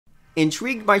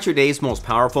Intrigued by today's most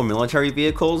powerful military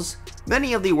vehicles?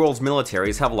 Many of the world's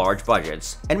militaries have large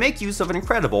budgets and make use of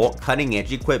incredible,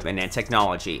 cutting-edge equipment and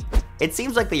technology. It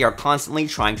seems like they are constantly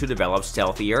trying to develop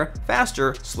stealthier,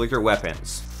 faster, slicker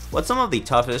weapons. But some of the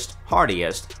toughest,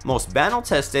 hardiest, most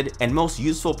battle-tested, and most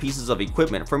useful pieces of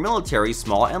equipment for militaries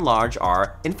small and large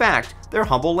are, in fact, their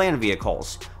humble land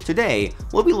vehicles. Today,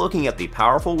 we'll be looking at the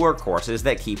powerful workhorses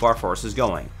that keep our forces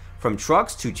going, from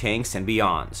trucks to tanks and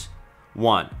beyond.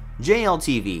 1.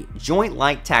 JLTV, Joint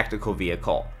Light Tactical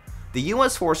Vehicle. The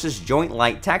US Forces Joint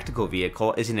Light Tactical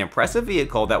Vehicle is an impressive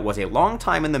vehicle that was a long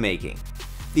time in the making.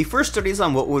 The first studies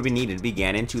on what would be needed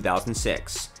began in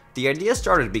 2006. The idea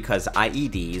started because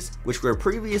IEDs, which were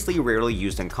previously rarely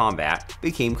used in combat,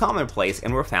 became commonplace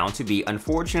and were found to be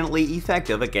unfortunately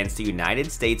effective against the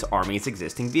United States Army's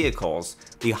existing vehicles,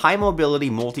 the High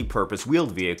Mobility Multi-Purpose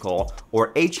Wheeled Vehicle,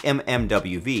 or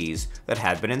HMMWVs, that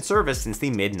had been in service since the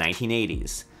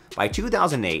mid-1980s. By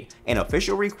 2008, an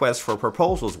official request for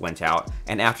proposals went out,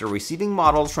 and after receiving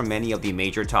models from many of the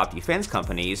major top defense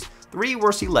companies, 3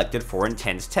 were selected for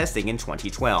intense testing in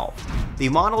 2012. The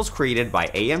models created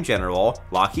by AM General,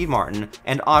 Lockheed Martin,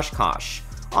 and Oshkosh.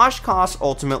 Oshkosh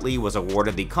ultimately was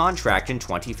awarded the contract in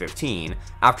 2015,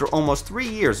 after almost 3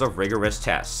 years of rigorous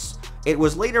tests. It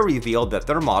was later revealed that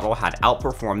their model had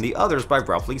outperformed the others by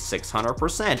roughly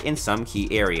 600% in some key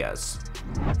areas.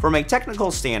 From a technical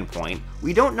standpoint,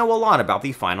 we don't know a lot about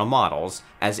the final models,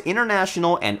 as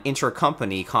international and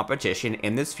intercompany competition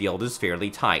in this field is fairly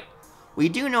tight. We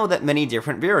do know that many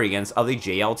different variants of the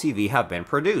JLTV have been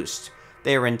produced.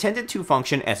 They are intended to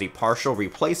function as a partial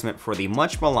replacement for the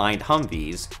much maligned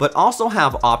Humvees, but also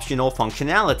have optional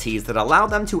functionalities that allow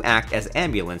them to act as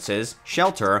ambulances,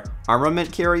 shelter,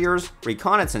 armament carriers,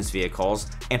 reconnaissance vehicles,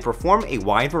 and perform a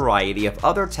wide variety of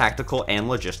other tactical and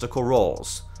logistical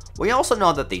roles. We also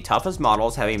know that the toughest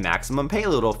models have a maximum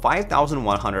payload of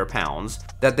 5,100 pounds,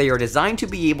 that they are designed to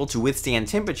be able to withstand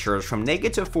temperatures from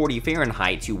 -40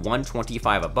 Fahrenheit to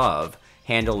 125 above,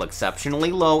 handle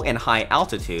exceptionally low and high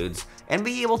altitudes, and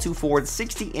be able to ford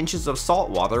 60 inches of salt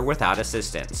water without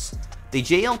assistance. The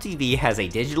JLTV has a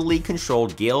digitally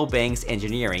controlled Gale Banks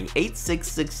Engineering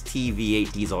 866T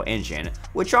V8 diesel engine,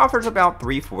 which offers about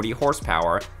 340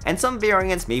 horsepower, and some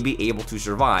variants may be able to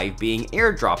survive being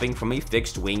airdropping from a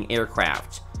fixed-wing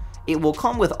aircraft. It will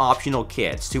come with optional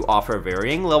kits to offer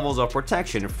varying levels of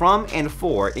protection from and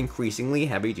for increasingly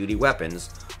heavy-duty weapons,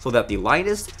 so that the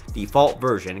lightest, default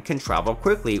version can travel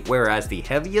quickly, whereas the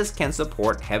heaviest can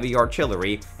support heavy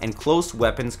artillery and close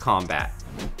weapons combat.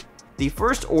 The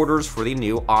first orders for the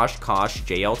new Oshkosh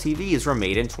JLTVs were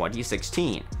made in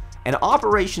 2016. An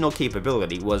operational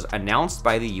capability was announced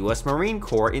by the US Marine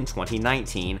Corps in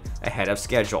 2019, ahead of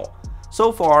schedule.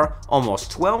 So far,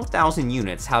 almost 12,000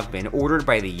 units have been ordered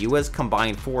by the US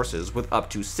Combined Forces, with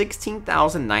up to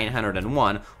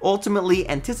 16,901 ultimately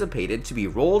anticipated to be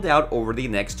rolled out over the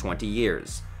next 20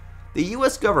 years. The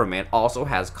US government also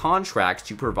has contracts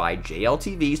to provide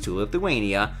JLTVs to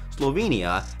Lithuania,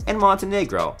 Slovenia, and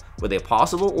Montenegro, with a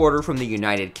possible order from the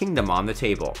United Kingdom on the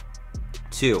table.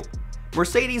 2.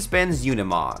 Mercedes-Benz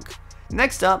Unimog.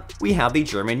 Next up, we have the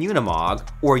German Unimog,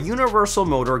 or Universal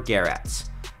Motor Geräte,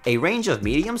 a range of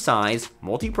medium-sized,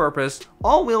 multi-purpose,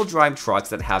 all-wheel drive trucks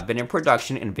that have been in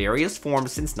production in various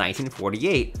forms since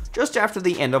 1948, just after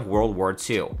the end of World War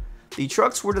II. The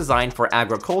trucks were designed for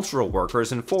agricultural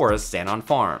workers in forests and on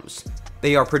farms.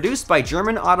 They are produced by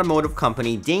German automotive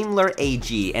company Daimler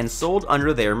AG and sold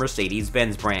under their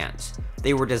Mercedes-Benz brand.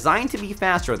 They were designed to be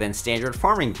faster than standard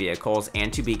farming vehicles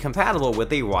and to be compatible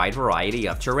with a wide variety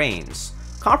of terrains,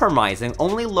 compromising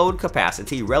only load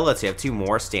capacity relative to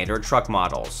more standard truck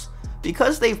models.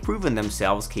 Because they've proven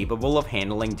themselves capable of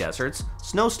handling deserts,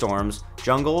 snowstorms,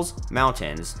 jungles,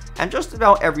 mountains, and just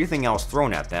about everything else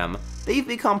thrown at them, they've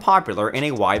become popular in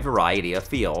a wide variety of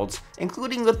fields,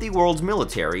 including with the world's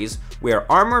militaries,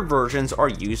 where armored versions are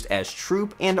used as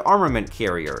troop and armament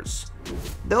carriers.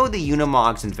 Though the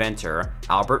Unimog's inventor,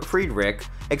 Albert Friedrich,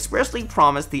 expressly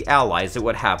promised the Allies it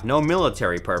would have no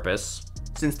military purpose,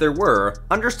 since there were,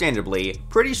 understandably,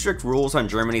 pretty strict rules on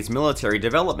Germany's military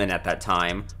development at that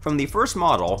time, from the first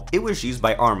model, it was used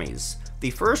by armies.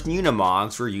 The first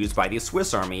Unimogs were used by the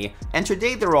Swiss Army, and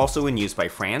today they're also in use by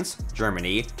France,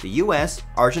 Germany, the US,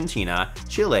 Argentina,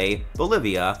 Chile,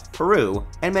 Bolivia, Peru,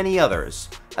 and many others,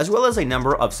 as well as a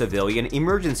number of civilian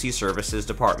emergency services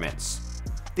departments.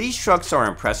 These trucks are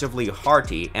impressively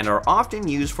hearty and are often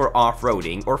used for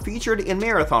off-roading or featured in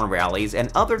marathon rallies and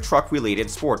other truck-related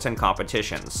sports and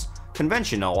competitions.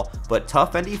 Conventional, but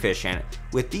tough and efficient,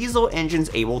 with diesel engines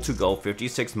able to go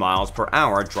 56 miles per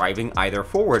hour driving either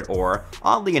forward or,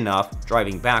 oddly enough,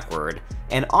 driving backward,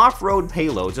 and off-road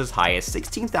payloads as high as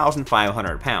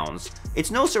 16,500 pounds, it's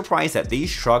no surprise that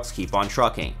these trucks keep on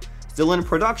trucking, still in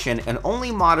production and only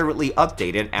moderately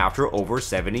updated after over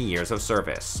 70 years of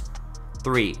service.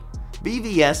 3.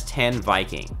 BVS-10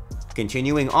 Viking.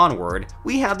 Continuing onward,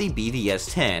 we have the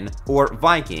BVS-10, or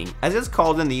Viking as it's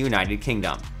called in the United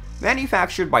Kingdom.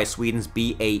 Manufactured by Sweden's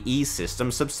BAE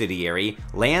Systems subsidiary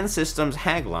Land Systems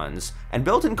Hägglunds and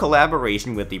built in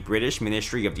collaboration with the British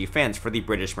Ministry of Defence for the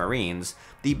British Marines,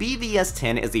 the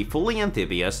BVS-10 is a fully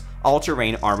amphibious,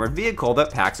 all-terrain armored vehicle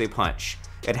that packs a punch.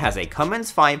 It has a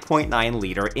Cummins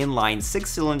 5.9-liter inline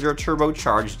 6-cylinder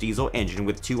turbocharged diesel engine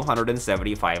with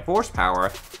 275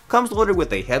 horsepower, comes loaded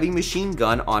with a heavy machine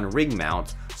gun on rig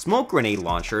mount, smoke grenade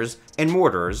launchers, and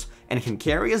mortars, and can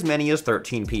carry as many as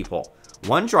 13 people.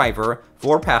 1 driver,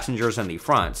 4 passengers in the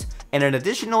front, and an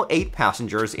additional 8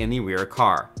 passengers in the rear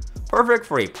car. Perfect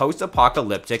for a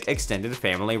post-apocalyptic extended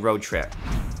family road trip.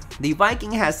 The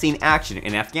Viking has seen action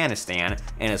in Afghanistan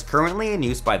and is currently in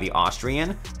use by the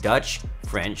Austrian, Dutch,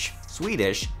 French,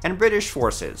 Swedish, and British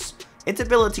forces. Its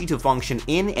ability to function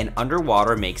in and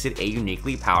underwater makes it a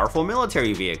uniquely powerful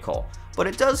military vehicle, but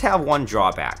it does have one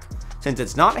drawback. Since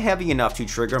it's not heavy enough to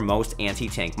trigger most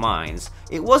anti-tank mines,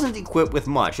 it wasn't equipped with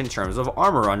much in terms of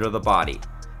armor under the body.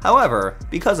 However,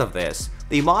 because of this,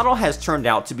 the model has turned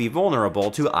out to be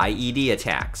vulnerable to IED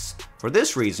attacks. For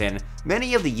this reason,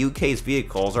 many of the UK's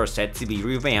vehicles are set to be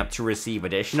revamped to receive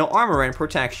additional armor and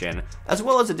protection, as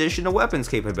well as additional weapons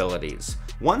capabilities.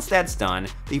 Once that's done,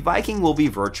 the Viking will be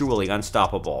virtually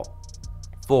unstoppable.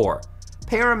 4.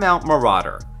 Paramount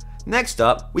Marauder. Next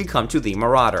up, we come to the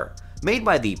Marauder. Made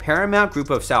by the Paramount Group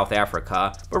of South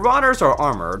Africa, Marauders are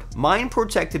armored,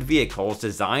 mine-protected vehicles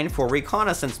designed for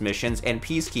reconnaissance missions and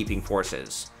peacekeeping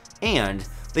forces. And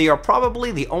they are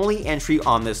probably the only entry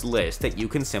on this list that you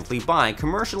can simply buy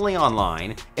commercially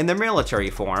online in the military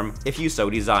form if you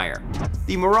so desire.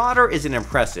 The Marauder is an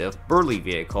impressive, burly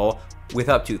vehicle with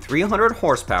up to 300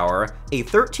 horsepower, a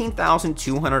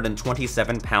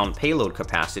 13,227 pound payload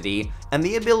capacity, and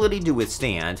the ability to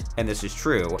withstand, and this is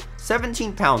true,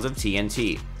 17 pounds of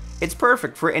TNT. It's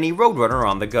perfect for any roadrunner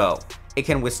on the go. It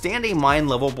can withstand a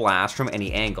mine-level blast from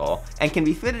any angle, and can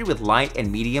be fitted with light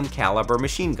and medium caliber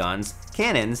machine guns,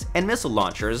 cannons, and missile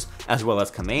launchers, as well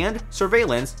as command,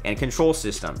 surveillance, and control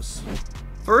systems.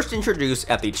 First introduced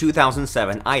at the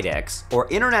 2007 IDEX, or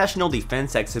International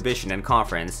Defense Exhibition and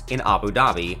Conference, in Abu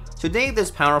Dhabi, today this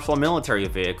powerful military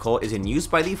vehicle is in use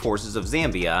by the forces of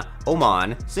Zambia,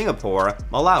 Oman, Singapore,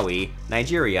 Malawi,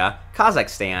 Nigeria,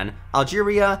 Kazakhstan,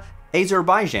 Algeria,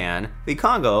 Azerbaijan, the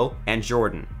Congo, and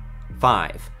Jordan.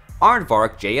 5.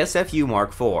 Aardvark JSFU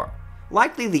Mark IV.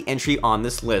 Likely the entry on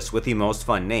this list with the most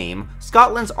fun name,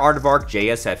 Scotland's Aardvark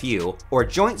JSFU, or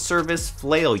Joint Service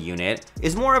Flail Unit,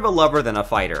 is more of a lover than a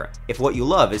fighter, if what you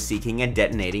love is seeking and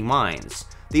detonating mines.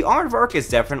 The Aardvark is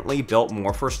definitely built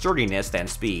more for sturdiness than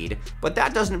speed, but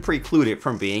that doesn't preclude it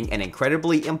from being an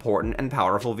incredibly important and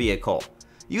powerful vehicle.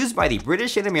 Used by the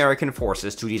British and American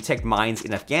forces to detect mines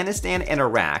in Afghanistan and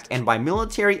Iraq, and by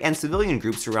military and civilian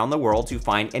groups around the world to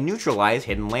find and neutralize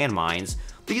hidden landmines,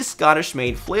 these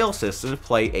Scottish-made flail systems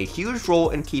play a huge role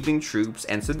in keeping troops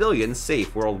and civilians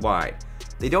safe worldwide.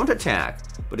 They don't attack,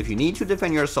 but if you need to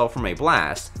defend yourself from a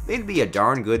blast, they'd be a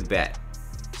darn good bet.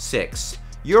 6.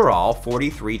 Ural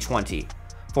 4320.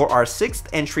 For our 6th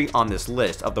entry on this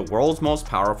list of the world's most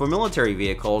powerful military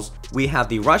vehicles, we have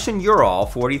the Russian Ural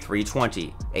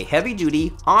 4320, a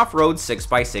heavy-duty, off-road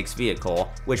 6x6 vehicle,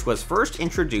 which was first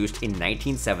introduced in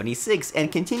 1976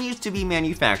 and continues to be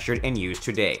manufactured and used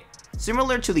today.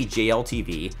 Similar to the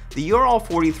JLTV, the Ural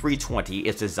 4320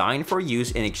 is designed for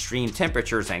use in extreme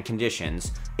temperatures and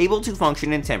conditions, able to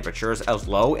function in temperatures as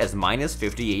low as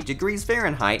 -58 degrees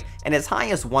Fahrenheit and as high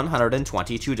as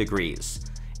 122 degrees.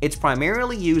 It's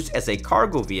primarily used as a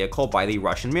cargo vehicle by the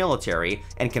Russian military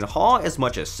and can haul as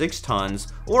much as 6 tons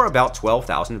or about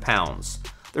 12,000 pounds.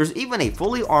 There's even a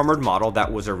fully armored model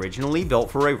that was originally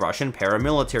built for a Russian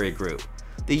paramilitary group.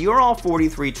 The Ural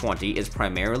 4320 is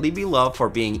primarily beloved for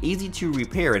being easy to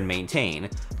repair and maintain,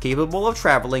 capable of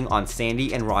traveling on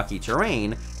sandy and rocky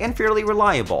terrain, and fairly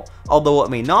reliable, although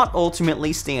it may not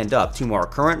ultimately stand up to more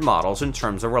current models in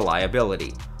terms of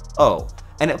reliability. Oh,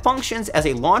 and it functions as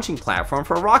a launching platform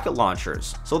for rocket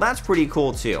launchers, so that's pretty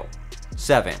cool too.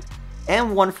 7.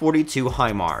 M142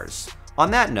 HIMARS. On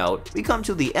that note, we come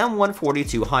to the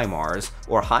M142 HIMARS,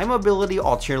 or High Mobility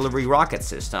Artillery Rocket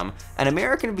System, an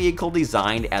American vehicle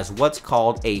designed as what's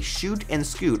called a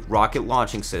shoot-and-scoot rocket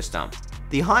launching system.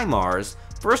 The HIMARS,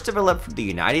 first developed for the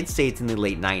United States in the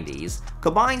late 90s,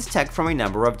 combines tech from a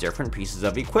number of different pieces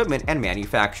of equipment and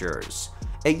manufacturers.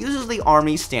 It uses the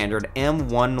Army standard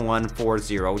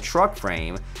M1140 truck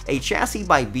frame, a chassis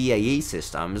by BAE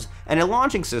Systems, and a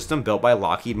launching system built by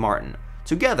Lockheed Martin.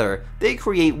 Together, they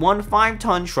create one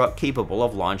 5-ton truck capable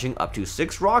of launching up to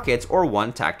 6 rockets or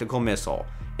 1 tactical missile.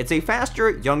 It's a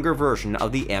faster, younger version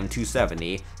of the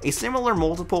M270, a similar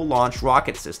multiple launch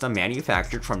rocket system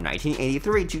manufactured from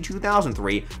 1983 to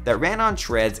 2003 that ran on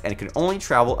treads and could only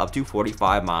travel up to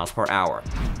 45 miles per hour.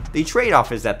 The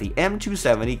trade-off is that the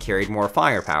M270 carried more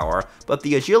firepower, but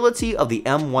the agility of the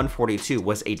M142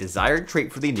 was a desired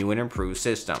trait for the new and improved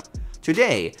system.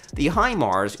 Today, the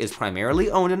HIMARS is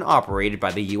primarily owned and operated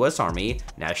by the US Army,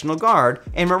 National Guard,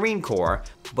 and Marine Corps,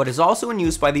 but is also in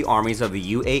use by the armies of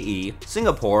the UAE,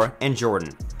 Singapore, and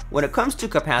Jordan. When it comes to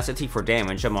capacity for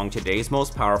damage among today's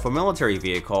most powerful military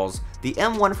vehicles, the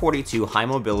M142 High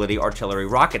Mobility Artillery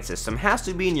Rocket System has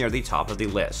to be near the top of the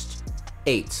list.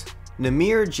 8.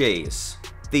 Namir JAS.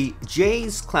 The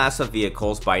JAS class of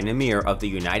vehicles by Namir of the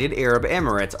United Arab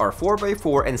Emirates are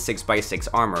 4x4 and 6x6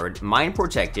 armored,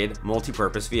 mine-protected,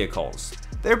 multi-purpose vehicles.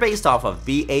 They're based off of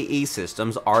BAE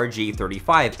Systems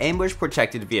RG-35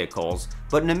 ambush-protected vehicles,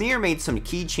 but Namir made some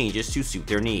key changes to suit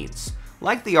their needs.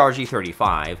 Like the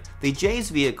RG-35, the JAS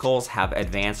vehicles have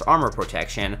advanced armor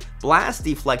protection,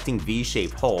 blast-deflecting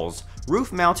V-shaped hulls,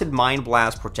 roof-mounted mine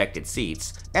blast-protected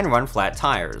seats, and run-flat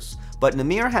tires. But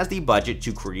Namir has the budget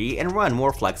to create and run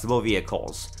more flexible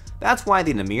vehicles. That's why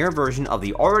the Namir version of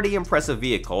the already impressive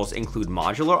vehicles include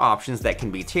modular options that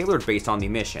can be tailored based on the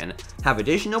mission, have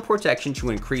additional protection to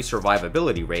increase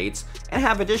survivability rates, and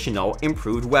have additional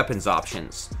improved weapons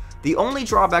options. The only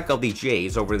drawback of the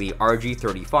JAS over the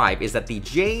RG-35 is that the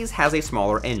JAS has a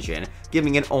smaller engine,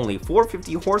 giving it only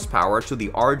 450 horsepower to the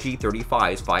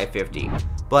RG-35's 550.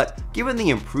 But given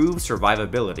the improved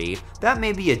survivability, that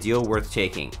may be a deal worth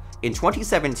taking. In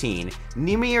 2017,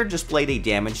 Namir displayed a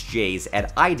damaged JAS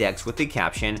at IDEX with the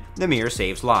caption, "Namir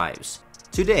saves lives."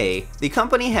 Today, the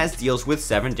company has deals with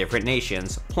 7 different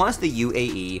nations, plus the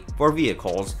UAE, for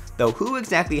vehicles, though who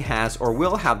exactly has or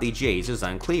will have the JAS is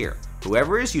unclear.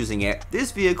 Whoever is using it,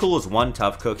 this vehicle is one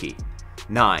tough cookie.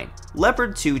 9.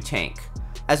 Leopard 2 Tank.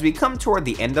 As we come toward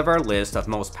the end of our list of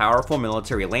most powerful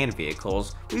military land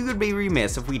vehicles, we would be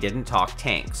remiss if we didn't talk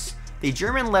tanks. The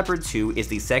German Leopard 2 is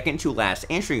the second to last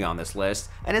entry on this list,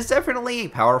 and is definitely a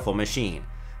powerful machine.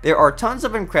 There are tons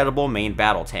of incredible main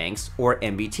battle tanks, or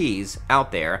MBTs,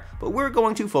 out there, but we're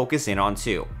going to focus in on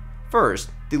 2.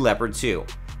 First, the Leopard 2.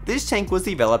 This tank was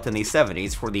developed in the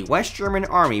 70s for the West German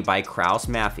Army by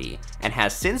Krauss-Maffei, and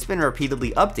has since been repeatedly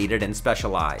updated and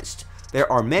specialized. There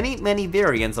are many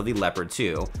variants of the Leopard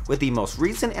 2, with the most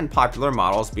recent and popular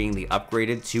models being the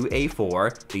upgraded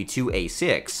 2A4, the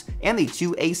 2A6, and the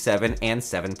 2A7 and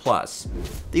 7 Plus.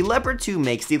 The Leopard 2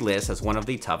 makes the list as one of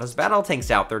the toughest battle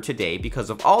tanks out there today because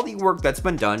of all the work that's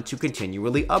been done to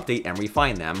continually update and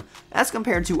refine them, as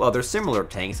compared to other similar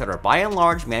tanks that are by and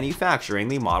large manufacturing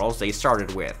the models they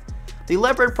started with. The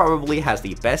Leopard probably has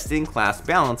the best-in-class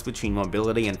balance between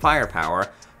mobility and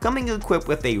firepower, coming equipped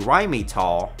with a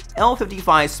Rheinmetall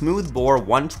L55 smoothbore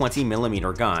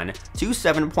 120mm gun, 2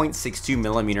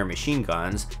 7.62mm machine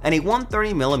guns, and a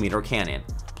 130mm cannon.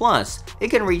 Plus, it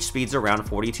can reach speeds around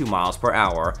 42 miles per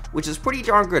hour, which is pretty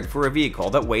darn good for a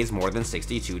vehicle that weighs more than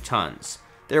 62 tons.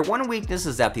 Their one weakness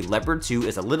is that the Leopard 2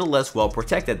 is a little less well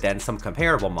protected than some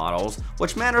comparable models,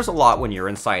 which matters a lot when you're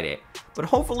inside it. But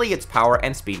hopefully its power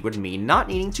and speed would mean not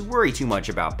needing to worry too much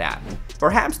about that.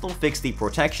 Perhaps they'll fix the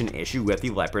protection issue with the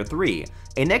Leopard 3,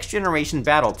 a next generation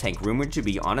battle tank rumored to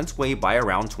be on its way by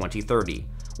around 2030.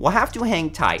 We'll have to hang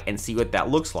tight and see what that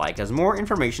looks like as more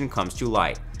information comes to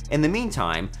light. In the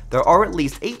meantime, there are at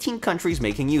least 18 countries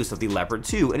making use of the Leopard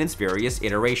 2 in its various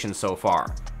iterations so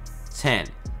far. 10.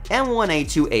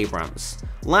 M1A2 Abrams.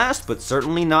 Last but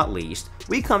certainly not least,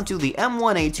 we come to the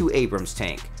M1A2 Abrams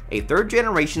tank, a 3rd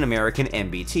generation American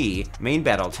MBT, main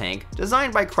battle tank,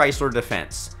 designed by Chrysler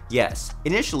Defense. Yes,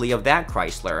 initially of that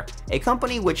Chrysler, a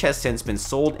company which has since been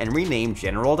sold and renamed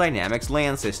General Dynamics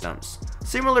Land Systems.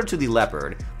 Similar to the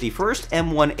Leopard, the first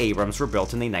M1 Abrams were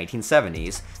built in the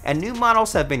 1970s, and new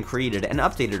models have been created and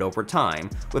updated over time,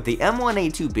 with the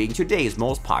M1A2 being today's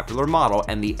most popular model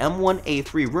and the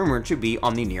M1A3 rumored to be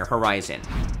on the near horizon.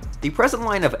 The present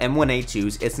line of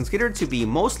M1A2s is considered to be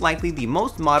most likely the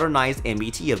most modernized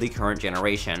MBT of the current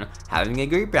generation, having a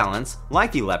great balance,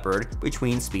 like the Leopard,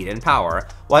 between speed and power,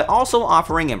 while also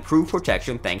offering improved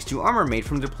protection thanks to armor made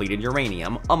from depleted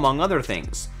uranium, among other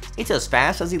things. It's as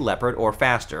fast as the Leopard or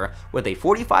faster, with a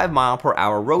 45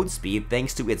 mph road speed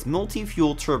thanks to its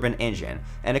multi-fuel turbine engine,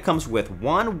 and it comes with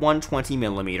one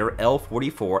 120mm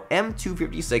L44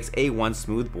 M256A1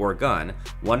 smoothbore gun,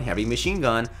 one heavy machine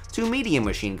gun, two medium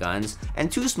machine guns,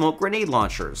 and two smoke grenade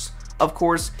launchers. Of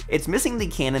course, it's missing the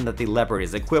cannon that the Leopard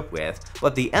is equipped with,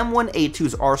 but the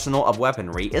M1A2's arsenal of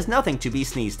weaponry is nothing to be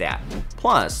sneezed at.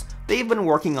 Plus, they've been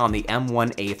working on the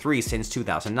M1A3 since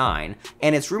 2009,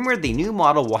 and it's rumored the new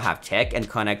model will have tech and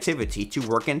connectivity to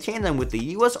work in tandem with the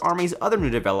US Army's other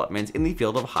new developments in the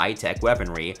field of high-tech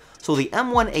weaponry, so the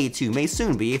M1A2 may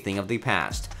soon be a thing of the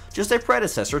past, just a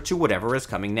predecessor to whatever is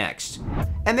coming next.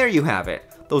 And there you have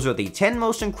it. Those are the 10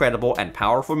 most incredible and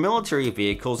powerful military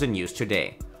vehicles in use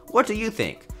today. What do you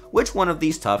think? Which one of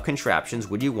these tough contraptions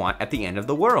would you want at the end of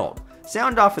the world?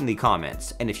 Sound off in the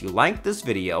comments, and if you liked this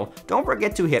video, don't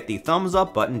forget to hit the thumbs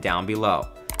up button down below.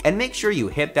 And make sure you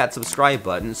hit that subscribe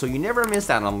button so you never miss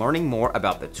out on learning more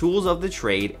about the tools of the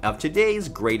trade of today's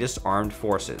greatest armed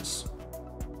forces.